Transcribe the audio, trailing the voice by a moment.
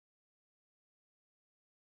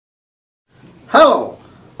Hello,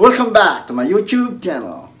 welcome back to my YouTube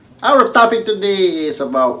channel. Our topic today is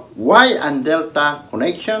about Y and Delta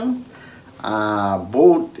connection.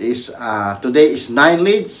 Both is today is 9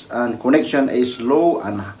 leads and connection is low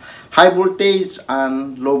and high voltage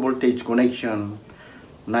and low voltage connection.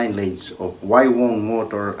 9 leads of Y1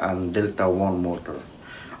 motor and Delta 1 motor.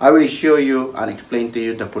 I will show you and explain to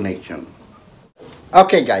you the connection.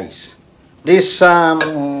 Okay, guys, this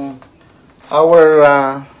our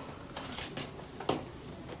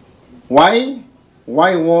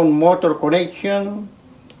Y1 motor connection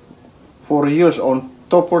for use on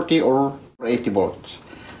 240 or 80 volts.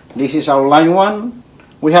 This is our line 1.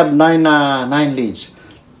 We have 9 leads.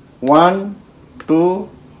 1, 2,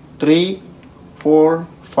 3, 4,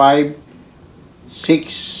 5,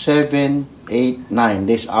 6, 7, 8, 9.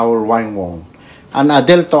 This is our line 1. And a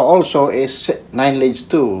delta also is 9 leads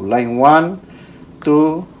too. Line 1,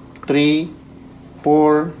 2, 3,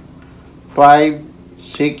 4, 5,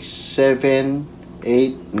 6, 7,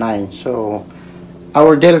 8, 9. So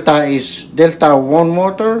our delta is Delta 1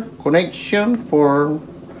 motor connection for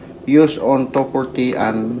use on 240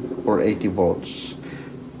 and for 80 volts.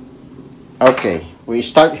 Okay, we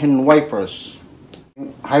start in Y first.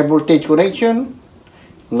 High voltage connection,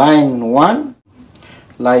 line 1,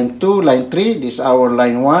 line 2, line 3. This is our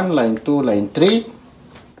line 1, line 2, line 3.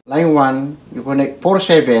 Line 1, you connect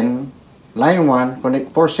 47. Line 1,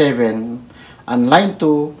 connect 47. And line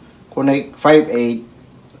 2, connect 5.8.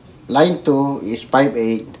 Line 2 is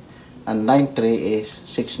 5.8. And line 3 is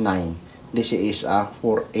 6.9. This is a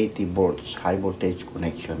 480 volts high voltage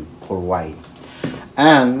connection for Y.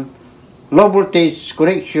 And low voltage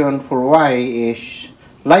connection for Y is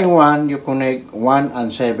line 1, you connect 1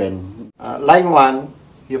 and 7. Line 1,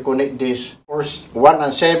 you connect this first 1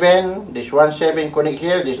 and 7. This 1, 7 connect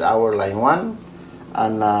here. This is our line 1.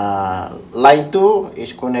 And line 2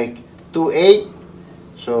 is connect 2, 8.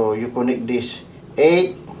 So you connect this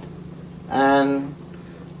 8 and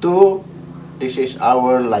 2. This is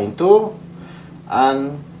our line 2.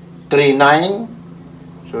 And 3, 9.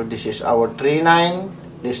 So this is our 3, 9.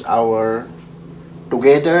 This is our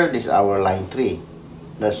together. This is our line 3.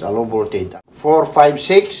 That's a low voltage. 4, 5,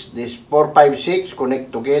 6. This 4, 5, 6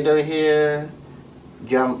 connect together here.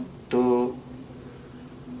 Jump to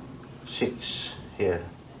 6 here.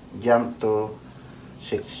 Jump to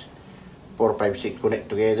 6. 4, 5, 6 connect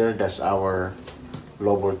together. That's our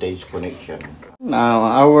low voltage connection. Now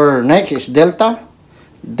our next is Delta.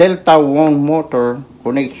 Delta 1 motor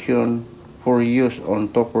connection for use on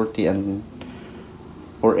 240 and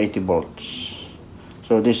 480 volts.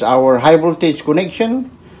 So this is our high voltage connection.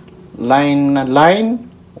 Line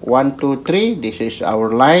 1, 2, 3. This is our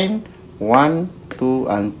line 1, 2,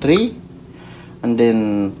 and 3. And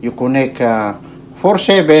then you connect 4,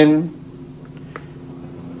 7.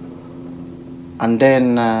 And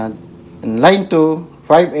then in line 2,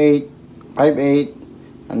 5, 8, 5, 8.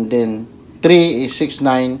 And then 3 is 6,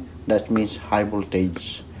 9. That means high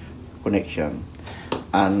voltage connection.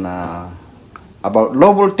 And about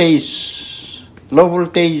low voltage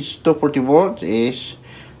 240 volts is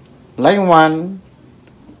line 1,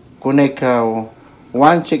 connect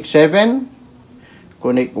 1, 6, 7,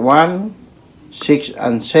 connect 1, 6,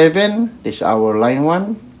 and 7. This is our line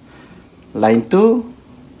 1. Line 2,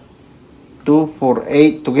 2, 4,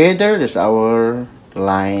 8 together. This is our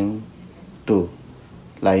line 2.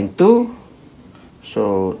 Line 2,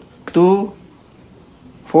 so 2,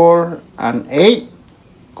 4, and 8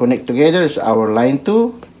 connect together is our line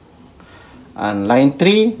 2. And line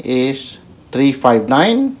 3 is 3, 5,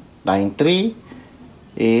 9. Line 3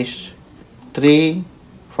 is 3,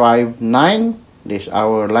 5, 9. This is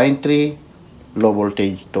our line 3 low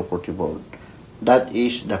voltage 240 volt. That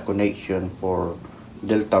is the connection for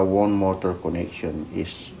Delta 1 motor connection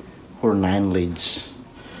is for 9 leads.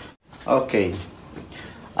 Okay,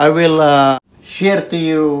 I will share to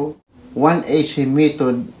you one AC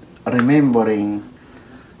method remembering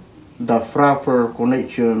the proper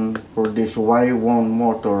connection for this Y1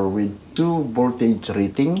 motor with 2 voltage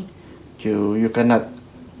rating. You cannot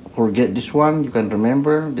forget this one. You can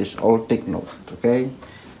remember this all take note. Okay,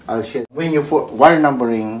 I'll share. When you put wire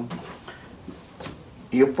numbering,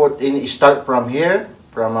 you put in start from here,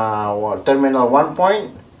 from terminal 1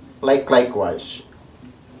 point, likewise.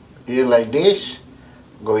 Here like this,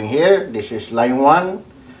 going here. This is line 1.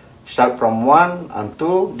 Start from 1 and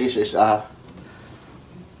 2. This is a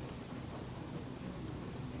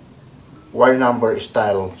wire number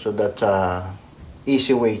style, so that's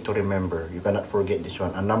easy way to remember. You cannot forget this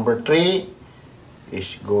one. And number 3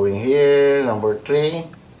 is going here. Number 3.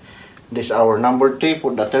 This is our number 3.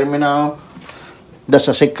 Put the terminal. That's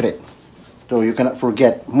a secret. So you cannot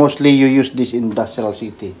forget. Mostly you use this in industrial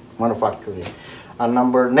city, manufacturing. And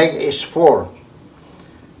number next is 4.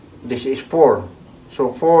 This is 4.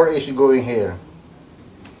 So 4 is going here.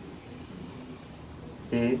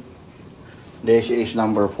 See? This is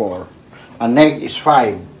number 4. And next is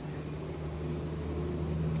 5.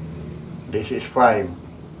 This is 5.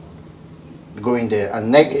 Going there.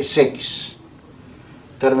 And next is 6.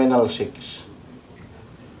 Terminal 6.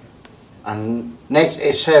 And next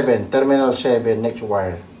is 7. Terminal 7. Next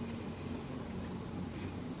wire.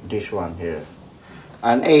 This one here.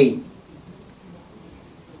 And 8.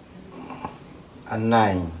 And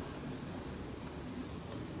 9.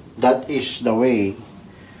 That is the way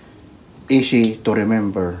easy to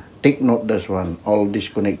remember. Take note this one. All this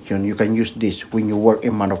connection. You can use this when you work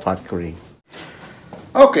in manufacturing.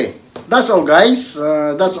 Okay. That's all, guys.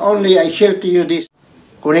 That's only I share to you this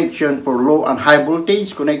connection for low and high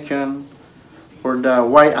voltage connection for the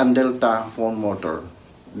Wye and Delta phone motor.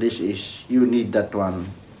 This is, you need that one.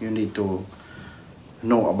 You need to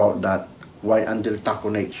know about that Wye and Delta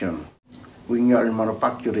connection. When you are in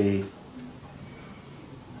manufacturing,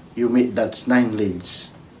 you meet that 9 leads.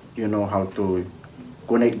 You know how to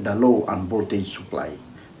connect the low and voltage supply.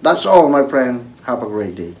 That's all, my friend. Have a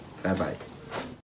great day. Bye-bye.